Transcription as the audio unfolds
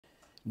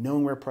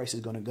knowing where price is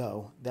going to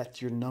go,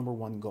 that's your number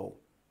one goal.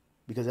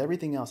 Because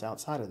everything else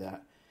outside of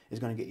that is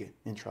going to get you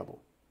in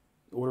trouble.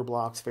 Order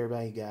blocks, fair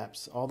value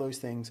gaps, all those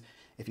things,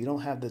 if you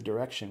don't have the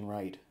direction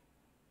right,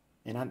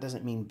 and that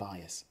doesn't mean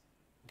bias,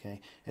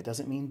 okay? It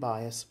doesn't mean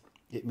bias.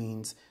 It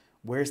means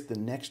where's the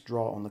next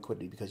draw on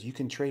liquidity, because you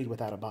can trade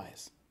without a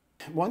bias.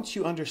 Once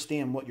you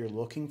understand what you're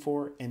looking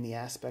for in the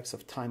aspects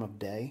of time of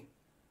day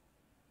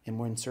and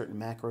when certain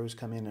macros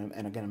come in,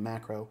 and again, a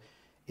macro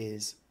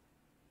is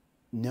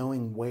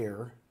knowing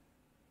where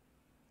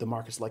the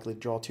market's likely to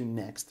draw to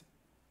next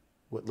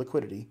with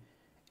liquidity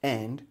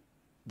and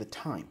the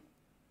time.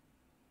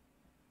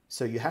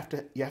 So you have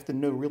to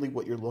know really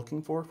what you're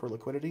looking for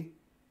liquidity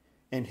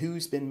and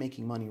who's been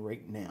making money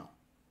right now.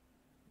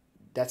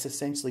 That's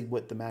essentially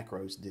what the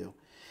macros do.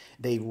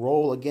 They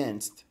roll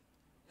against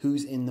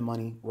who's in the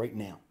money right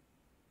now.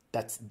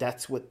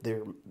 That's what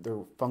their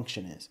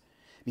function is.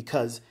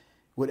 Because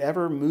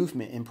whatever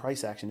movement in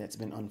price action that's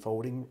been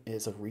unfolding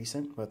is of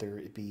recent, whether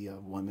it be a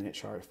 1 minute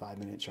chart, 5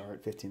 minute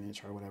chart, 15 minute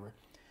chart, whatever,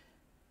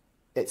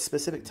 at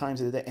specific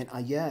times of the day.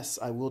 And yes,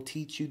 I will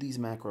teach you these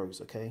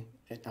macros, okay?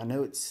 And I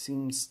know it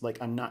seems like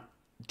I'm not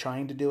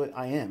trying to do it.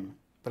 I am.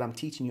 But I'm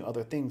teaching you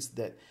other things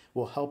that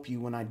will help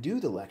you when I do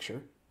the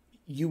lecture.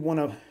 You want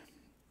to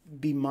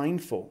be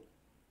mindful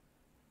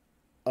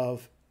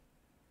of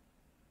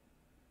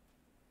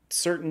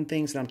certain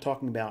things that I'm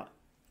talking about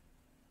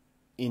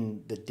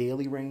in the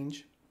daily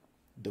range,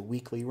 the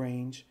weekly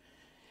range,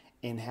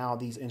 and how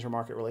these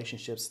intermarket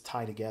relationships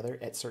tie together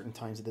at certain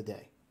times of the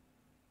day.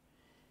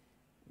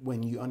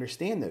 When you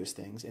understand those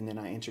things, and then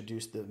I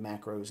introduce the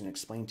macros and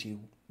explain to you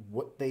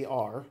what they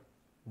are,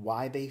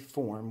 why they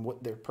form,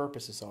 what their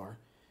purposes are,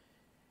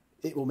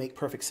 it will make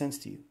perfect sense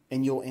to you.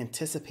 And you'll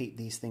anticipate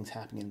these things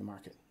happening in the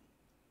market.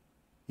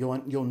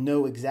 You'll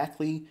know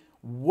exactly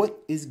what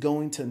is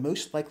going to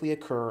most likely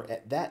occur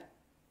at that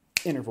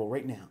interval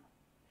right now.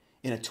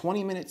 In a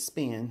 20-minute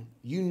span,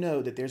 you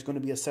know that there's going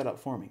to be a setup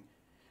forming.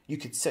 You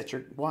could set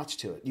your watch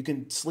to it. You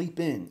can sleep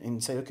in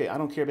and say, okay, I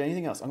don't care about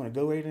anything else. I'm going to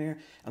go right in there.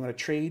 I'm going to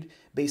trade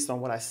based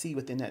on what I see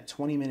within that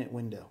 20-minute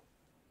window.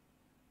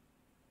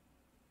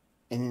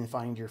 And then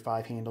find your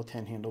 5-handle,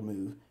 10-handle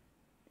move,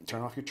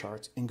 turn off your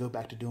charts, and go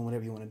back to doing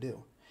whatever you want to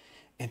do.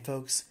 And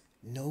folks,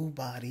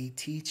 nobody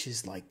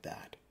teaches like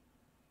that.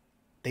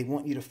 They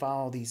want you to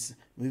follow these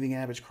moving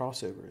average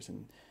crossovers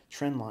and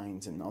trend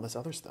lines and all this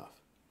other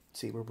stuff.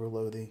 See, we're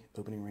below the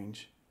opening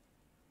range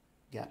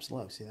gaps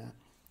low. See that?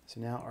 So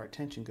now our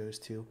attention goes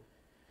to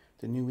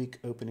the new week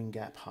opening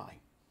gap high.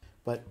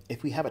 But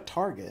if we have a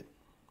target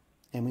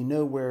and we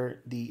know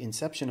where the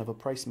inception of a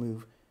price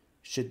move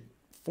should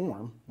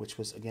form, which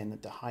was again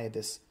at the high of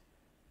this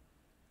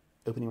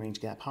opening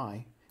range gap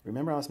high,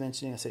 remember I was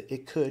mentioning, I said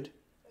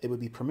it would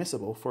be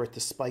permissible for it to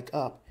spike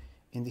up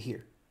into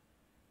here.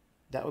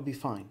 That would be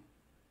fine.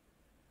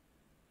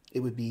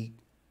 It would be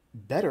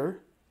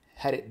better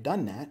had it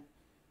done that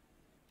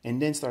and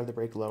then started to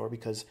break lower,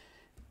 because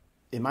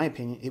in my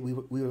opinion, we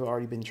would have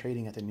already been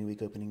trading at the new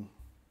week opening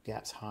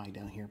gaps high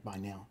down here by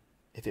now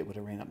if it would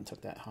have ran up and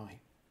took that high.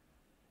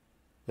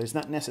 But it's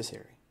not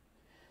necessary.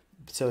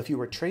 So if you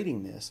were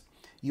trading this,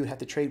 you would have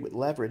to trade with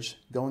leverage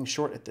going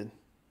short at the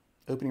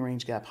opening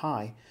range gap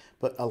high,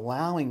 but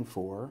allowing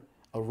for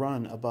a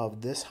run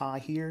above this high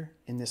here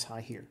and this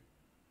high here,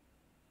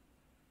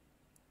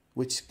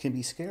 which can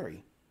be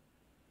scary.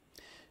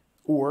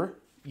 Or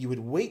you would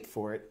wait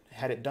for it,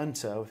 had it done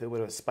so, if it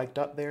would have spiked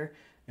up there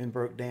and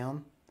broke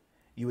down,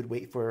 you would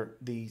wait for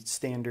the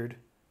standard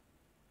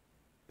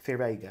fair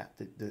value gap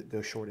to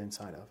go short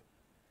inside of,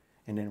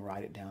 and then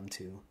ride it down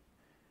to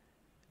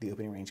the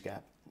opening range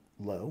gap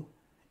low,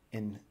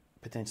 and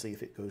potentially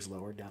if it goes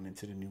lower down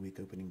into the new week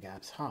opening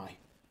gaps high.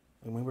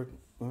 And when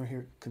we're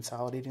here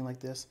consolidating like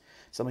this,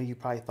 some of you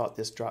probably thought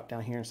this dropped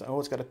down here and said, oh,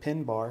 it's got a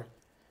pin bar.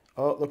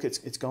 Oh, look,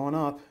 it's going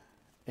up.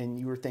 And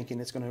you were thinking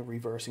it's going to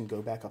reverse and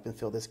go back up and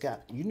fill this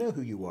gap. You know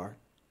who you are.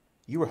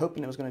 You were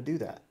hoping it was going to do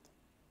that,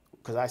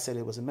 because I said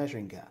it was a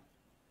measuring gap.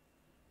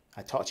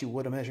 I taught you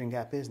what a measuring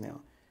gap is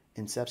now.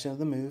 Inception of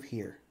the move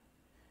here.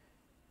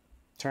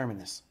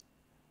 Terminus.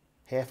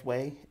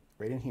 Halfway,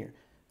 right in here.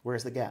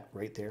 Where's the gap?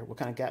 Right there. What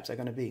kind of gap's that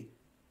going to be?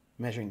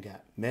 Measuring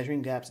gap.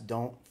 Measuring gaps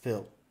don't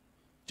fill.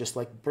 Just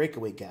like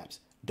breakaway gaps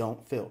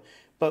don't fill.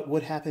 But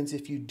what happens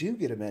if you do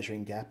get a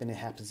measuring gap and it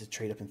happens to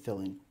trade up and fill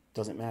in?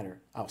 Doesn't matter.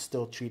 I'll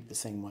still treat it the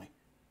same way.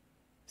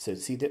 So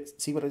see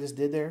what I just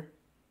did there?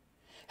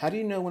 How do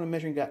you know when a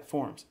measuring gap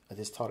forms? I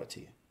just taught it to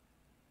you.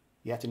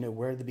 You have to know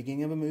where the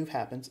beginning of a move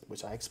happens,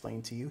 which I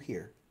explained to you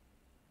here.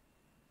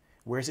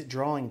 Where is it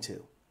drawing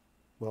to?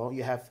 Well,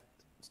 you have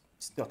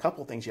a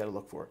couple things you got to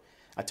look for.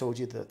 I told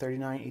you the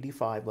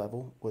 39.85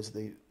 level was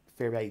the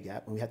fair value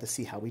gap, and we have to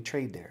see how we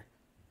trade there.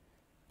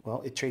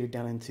 Well, it traded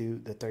down into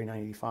the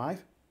 39.85,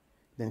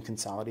 then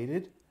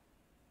consolidated,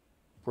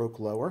 broke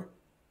lower,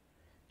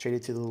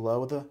 traded to the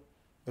low of the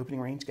opening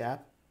range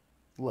gap,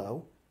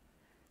 low,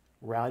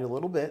 rallied a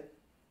little bit,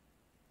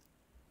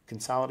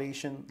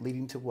 consolidation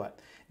leading to what?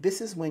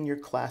 This is when your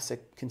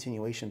classic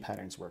continuation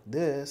patterns work.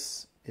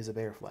 This is a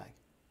bear flag.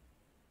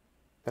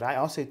 But I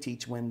also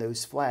teach when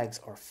those flags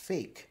are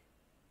fake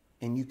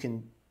and you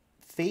can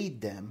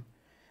fade them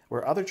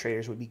where other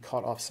traders would be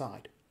caught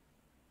offside.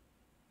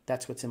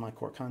 That's what's in my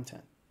core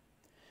content.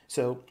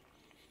 So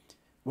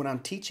when I'm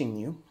teaching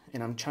you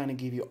and I'm trying to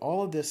give you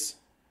all of this,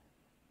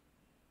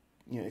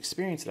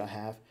 experience that I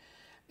have,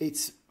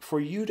 it's for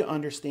you to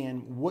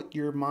understand what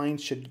your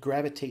mind should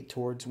gravitate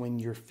towards when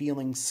you're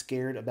feeling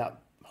scared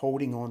about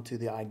holding on to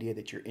the idea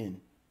that you're in.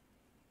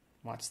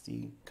 Watch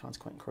the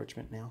consequent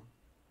encroachment now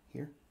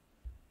here.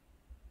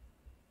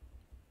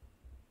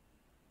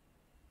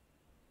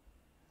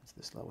 That's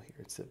this level here.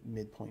 It's the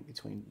midpoint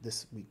between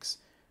this week's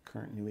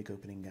current new week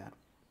opening gap.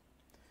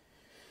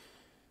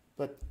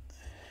 But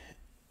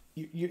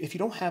if you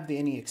don't have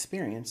any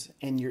experience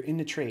and you're in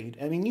the trade,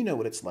 I mean, you know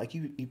what it's like.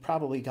 You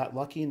probably got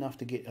lucky enough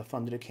to get a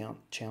funded account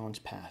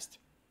challenge passed,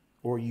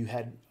 or you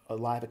had a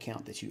live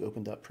account that you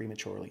opened up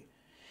prematurely,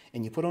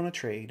 and you put on a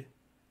trade,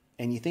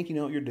 and you think you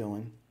know what you're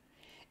doing,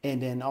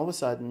 and then all of a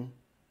sudden,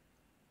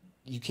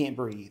 you can't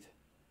breathe.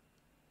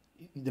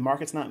 The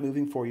market's not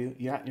moving for you.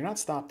 You're not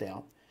stopped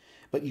out,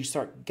 but you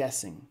start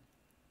guessing.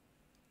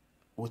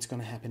 What's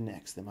going to happen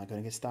next? Am I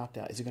going to get stopped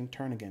out? Is it going to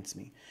turn against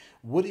me?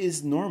 What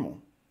is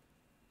normal?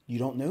 You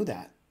don't know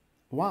that.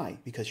 Why?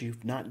 Because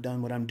you've not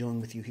done what I'm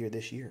doing with you here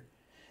this year.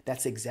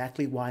 That's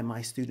exactly why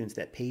my students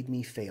that paid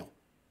me fail.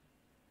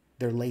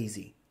 They're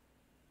lazy.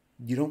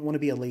 You don't want to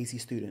be a lazy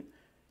student.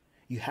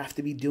 You have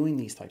to be doing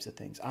these types of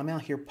things. I'm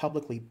out here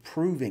publicly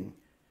proving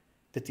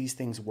that these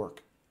things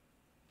work.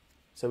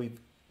 So we've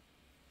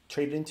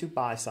traded into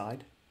buy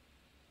side.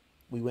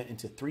 We went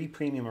into 3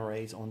 premium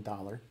arrays on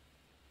dollar.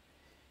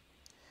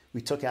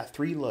 We took out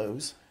 3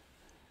 lows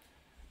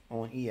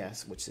on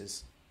ES, which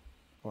is,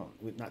 well,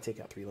 we did not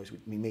take out 3 lows.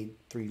 We made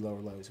 3 lower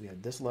lows. We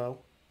had this low,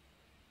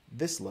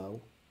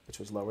 which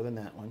was lower than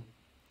that one,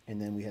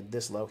 and then we had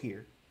this low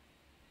here.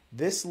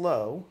 This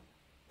low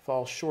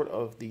falls short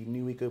of the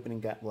new week opening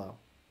gap low.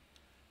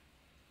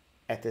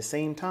 At the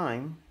same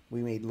time,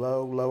 we made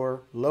low,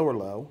 lower, lower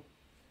low.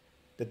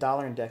 The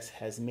dollar index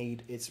has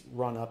made its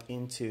run up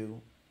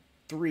into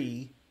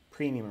 3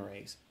 premium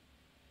arrays.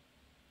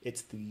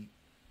 It's the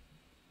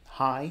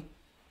high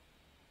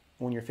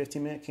on your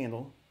 15-minute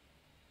candle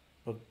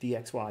of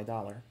DXY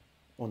dollar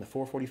on the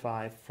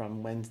 445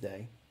 from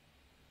Wednesday,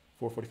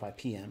 4:45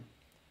 p.m.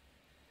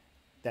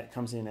 That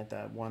comes in at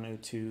the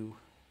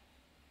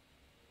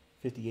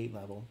 102.58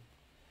 level.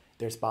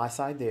 There's buy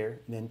side there,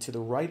 and then to the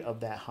right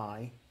of that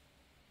high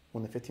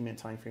on the 15-minute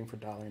time frame for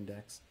dollar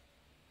index.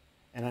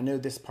 And I know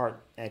this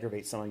part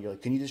aggravates some of you. You're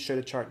like, can you just show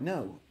the chart?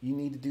 No, you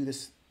need to do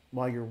this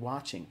while you're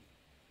watching,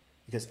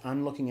 because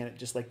I'm looking at it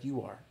just like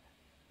you are.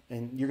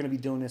 And you're going to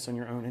be doing this on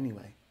your own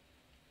anyway.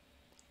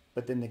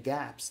 But then the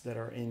gaps that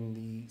are in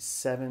the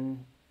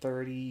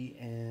 7:30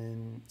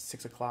 and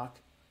 6 o'clock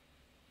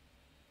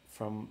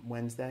from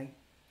Wednesday,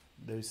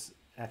 those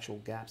actual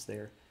gaps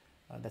there,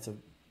 that's a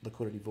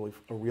liquidity void,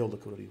 a real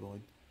liquidity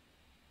void.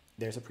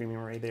 There's a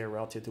premium array there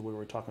relative to where we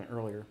were talking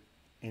earlier.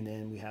 And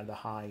then we have the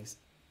highs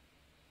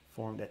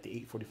formed at the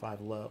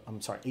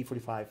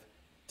 8:45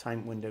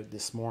 time window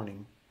this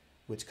morning,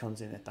 which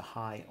comes in at the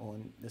high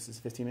on, this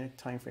is 15-minute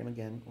time frame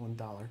again on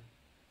dollar.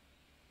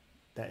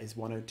 That is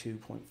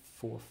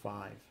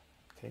 102.45.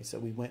 Okay, so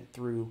we went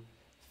through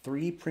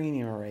 3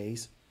 premium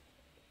arrays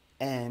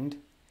and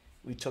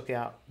we took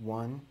out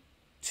 1,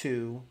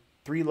 2,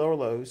 3 lower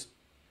lows,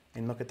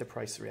 and look at the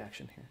price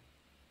reaction here.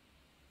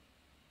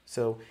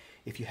 So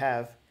if you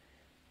have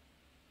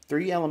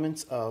 3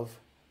 elements of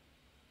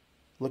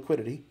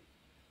liquidity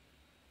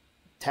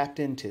tapped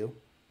into,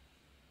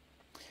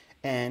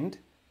 and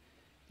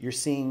you're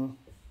seeing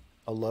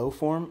a low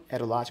form at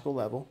a logical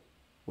level,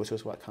 which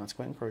was what?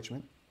 Consequent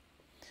encroachment.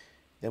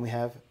 Then we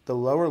have the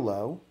lower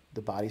low,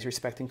 the body's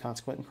respecting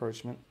consequent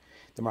encroachment.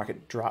 The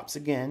market drops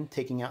again,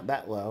 taking out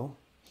that low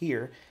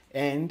here,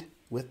 and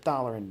with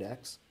dollar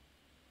index,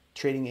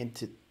 trading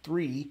into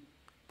 3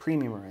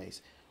 premium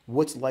arrays.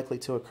 What's likely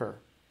to occur?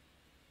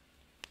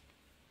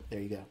 There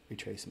you go,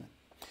 retracement.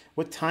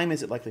 What time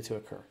is it likely to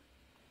occur?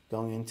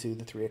 Going into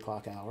the 3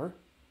 o'clock hour,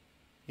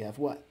 you have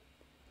what?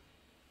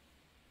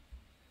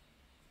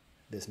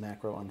 This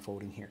macro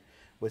unfolding here.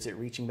 What's it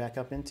reaching back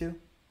up into?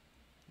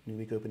 New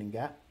week opening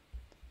gap.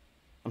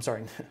 I'm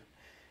sorry,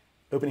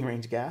 opening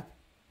range gap.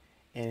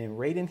 And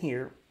right in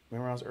here,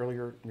 remember I was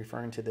earlier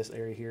referring to this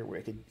area here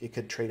where it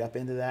could trade up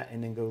into that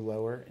and then go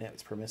lower, and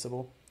it's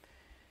permissible.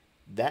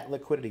 That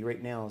liquidity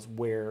right now is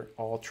where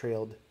all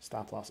trailed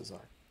stop losses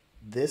are.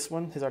 This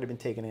one has already been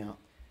taken out,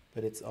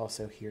 but it's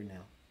also here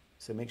now.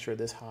 So make sure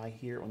this high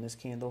here on this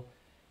candle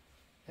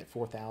at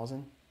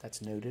 4,000, that's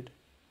noted.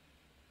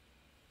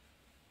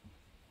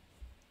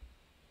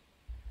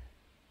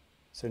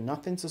 So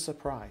nothing's a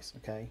surprise,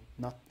 okay?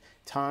 Not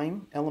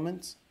time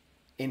elements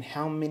and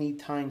how many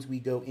times we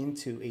go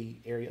into a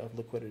area of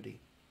liquidity.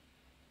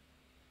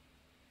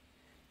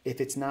 If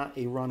it's not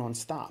a run on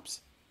stops,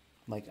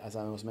 like as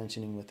I was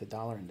mentioning with the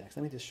dollar index.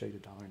 Let me just show you the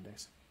dollar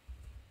index.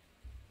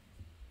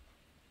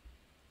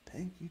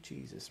 Thank you,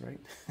 Jesus, right?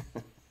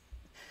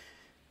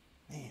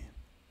 Man.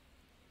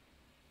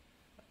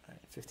 All right,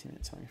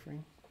 15-minute time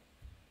frame.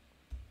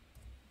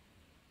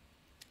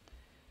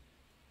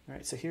 All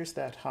right, so here's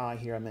that high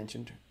here I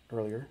mentioned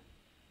earlier,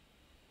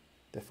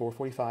 the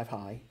 445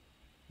 high.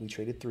 We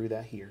traded through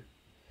that here.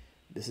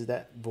 This is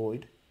that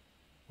void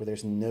where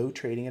there's no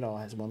trading at all.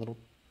 It has one little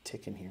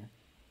tick in here.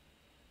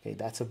 Okay,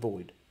 that's a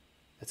void.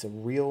 That's a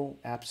real,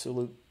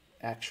 absolute,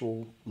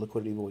 actual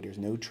liquidity void. There's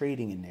no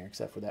trading in there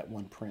except for that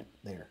one print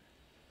there.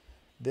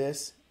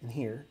 This and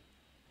here,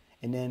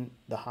 and then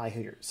the high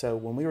here. So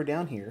when we were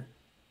down here,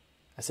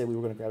 I said we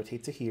were going to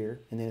gravitate to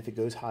here, and then if it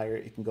goes higher,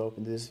 it can go up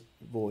into this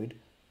void,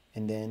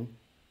 and then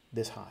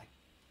this high.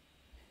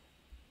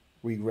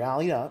 We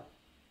rallied up,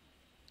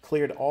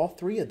 cleared all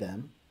three of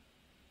them,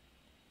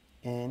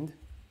 and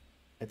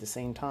at the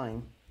same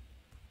time,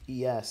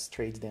 ES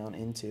trades down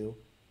into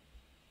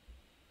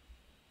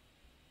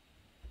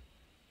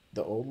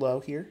the old low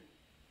here,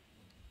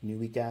 new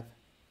week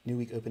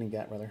opening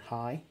gap rather,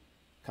 high,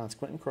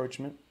 consequent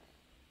encroachment,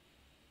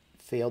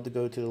 failed to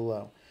go to the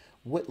low.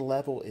 What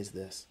level is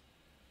this?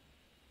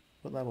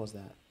 What level is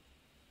that?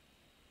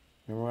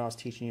 Remember when I was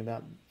teaching you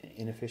about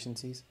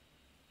inefficiencies?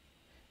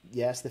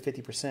 Yes, the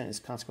 50% is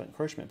consequent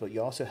encroachment, but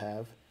you also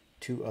have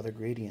two other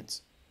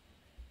gradients,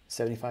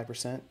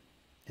 75%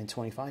 and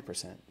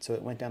 25%. So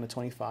it went down to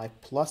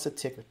 25 plus a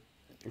tick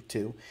or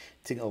two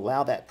to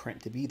allow that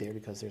print to be there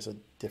because there's a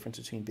difference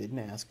between bid and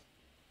ask.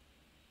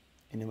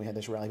 And then we had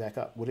this rally back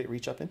up. What did it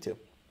reach up into?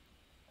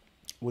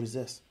 What is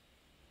this?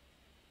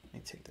 Let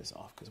me take this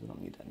off because we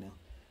don't need that now.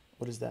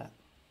 What is that?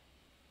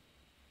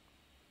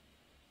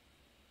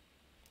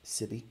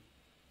 SIBI.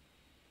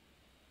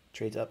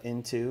 Trades up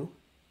into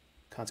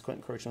consequent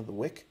encroachment of the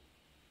wick.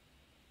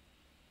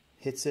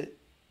 Hits it.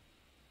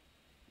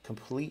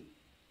 Complete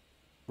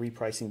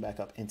repricing back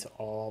up into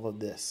all of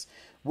this.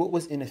 What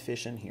was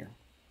inefficient here?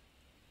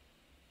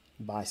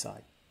 Buy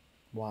side.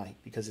 Why?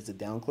 Because it's a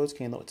down closed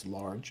candle. It's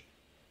large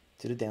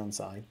to the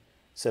downside.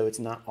 So it's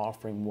not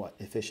offering what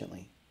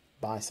efficiently?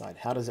 Buy side.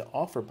 How does it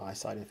offer buy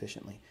side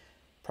efficiently?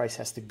 Price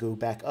has to go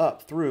back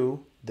up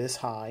through this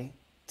high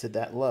to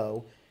that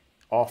low,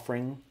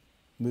 offering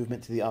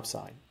movement to the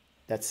upside.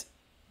 That's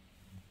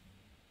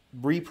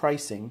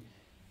repricing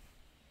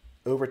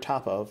over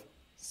top of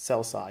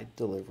sell side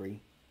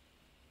delivery,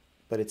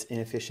 but it's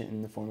inefficient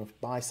in the form of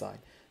buy side.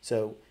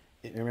 So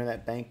remember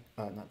that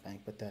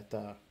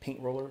that paint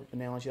roller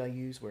analogy I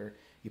use where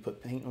you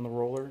put paint on the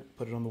roller,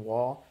 put it on the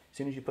wall. As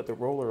soon as you put the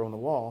roller on the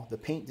wall, the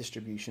paint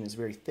distribution is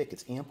very thick,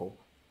 it's ample.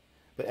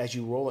 But as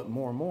you roll it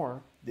more and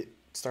more, it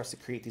starts to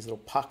create these little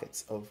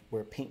pockets of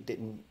where paint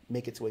didn't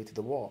make its way to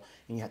the wall,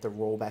 and you have to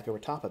roll back over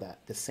top of that.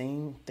 The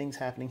same thing's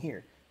happening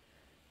here.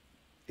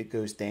 It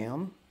goes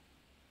down,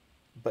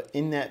 but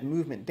in that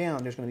movement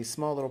down, there's going to be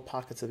small little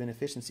pockets of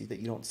inefficiency that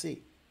you don't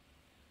see.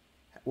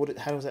 What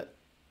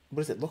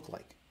does it look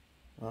like?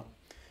 Well,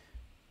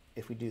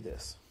 if we do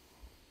this.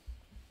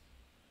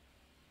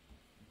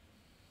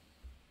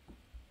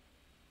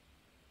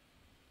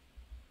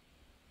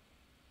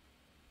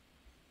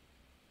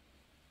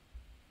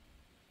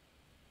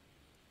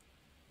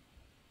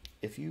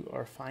 If you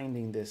are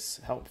finding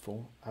this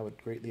helpful, I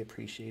would greatly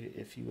appreciate it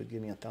if you would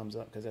give me a thumbs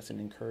up, because that's an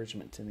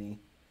encouragement to me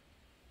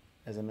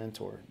as a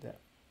mentor that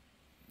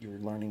you're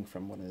learning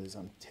from what it is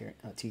I'm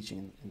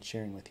teaching and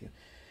sharing with you.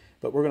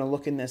 But we're going to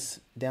look in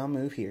this down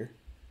move here,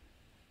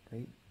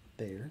 right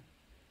there.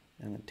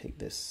 I'm going to take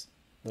this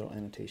little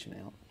annotation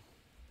out.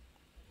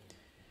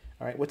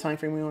 All right, what time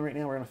frame are we on right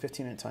now? We're on a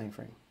 15-minute time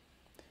frame.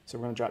 So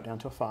we're going to drop down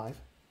to a 5.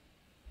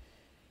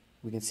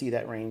 We can see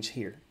that range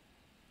here.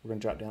 We're going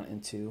to drop down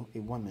into a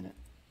 1 minute.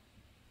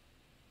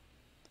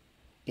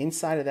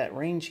 Inside of that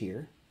range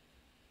here,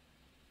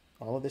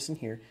 all of this in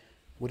here,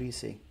 what do you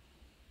see?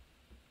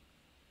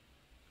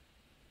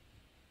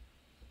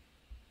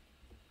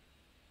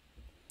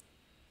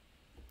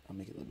 I'll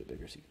make it a little bit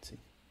bigger so you can see.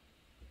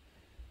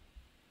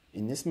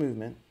 In this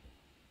movement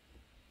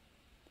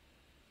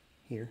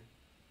here,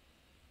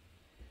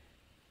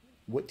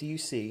 what do you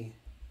see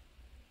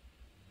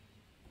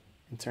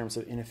in terms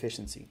of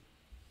inefficiency?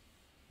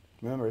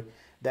 Remember,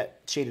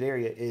 that shaded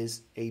area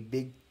is a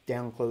big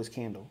down closed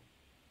candle.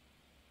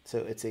 So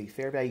it's a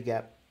fair value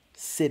gap,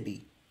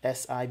 SIBI,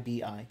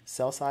 S-I-B-I,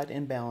 sell side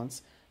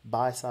imbalance,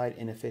 buy side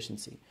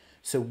inefficiency.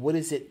 So what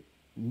is it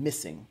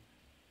missing?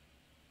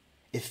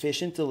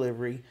 Efficient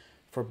delivery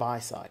for buy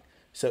side.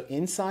 So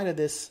inside of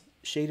this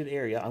shaded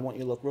area, I want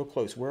you to look real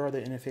close. Where are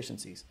the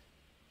inefficiencies?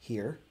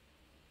 Here,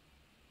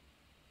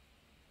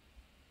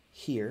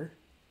 here,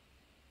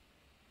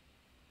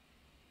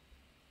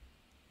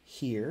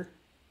 here,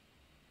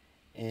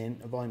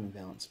 and a volume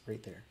imbalance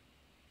right there.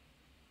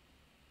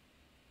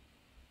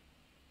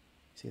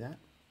 See that?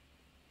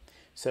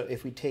 So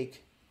if we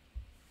take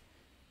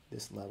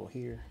this level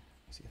here,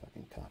 see if I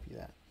can copy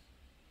that.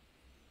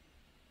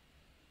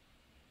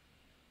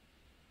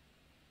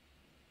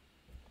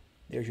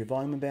 There's your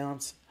volume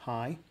imbalance,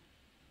 high,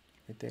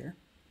 right there.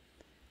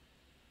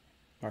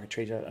 Market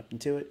trades up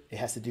into it. It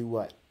has to do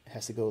what? It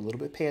has to go a little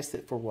bit past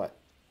it for what?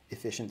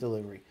 Efficient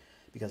delivery,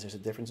 because there's a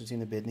difference between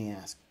the bid and the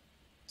ask.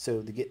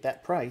 So to get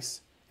that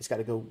price, It's got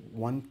to go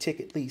one tick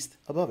at least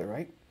above it,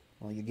 right?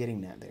 Well, you're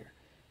getting that there.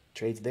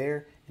 Trade's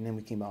there, and then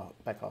we came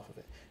back off of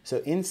it. So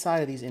inside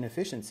of these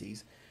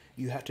inefficiencies,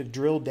 you have to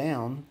drill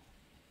down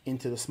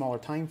into the smaller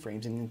time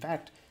frames. And in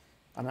fact,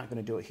 I'm not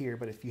going to do it here,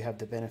 but if you have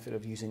the benefit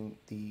of using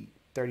the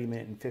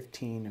 30-minute and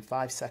 15 and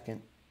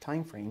 5-second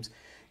time frames,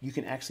 you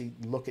can actually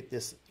look at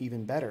this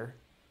even better,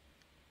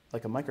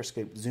 like a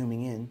microscope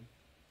zooming in.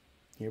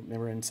 You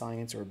remember in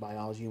science or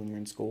biology when you're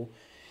in school,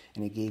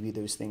 and it gave you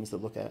those things to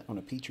look at on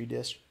a petri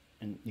dish,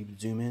 and you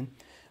zoom in.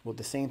 Well,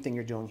 the same thing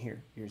you're doing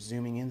here. You're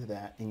zooming into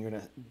that, and you're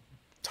going to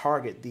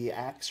target the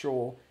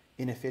actual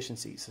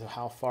inefficiencies, so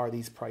how far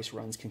these price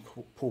runs can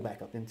pull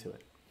back up into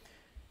it.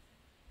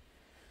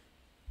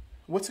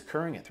 What's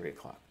occurring at 3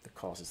 o'clock that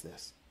causes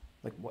this?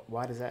 Like,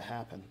 why does that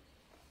happen?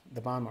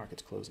 The bond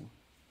market's closing.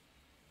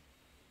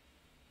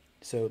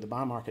 So the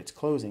bond market's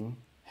closing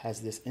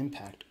has this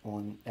impact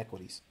on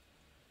equities.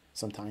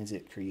 Sometimes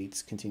it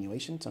creates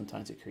continuation,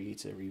 sometimes it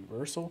creates a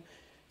reversal,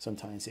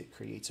 sometimes it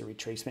creates a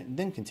retracement and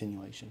then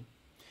continuation.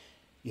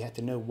 You have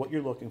to know what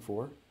you're looking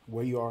for,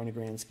 where you are in the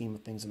grand scheme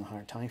of things in the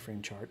higher time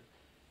frame chart,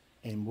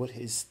 and what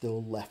is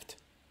still left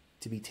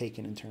to be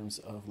taken in terms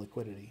of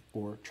liquidity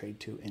or trade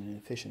to an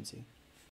inefficiency.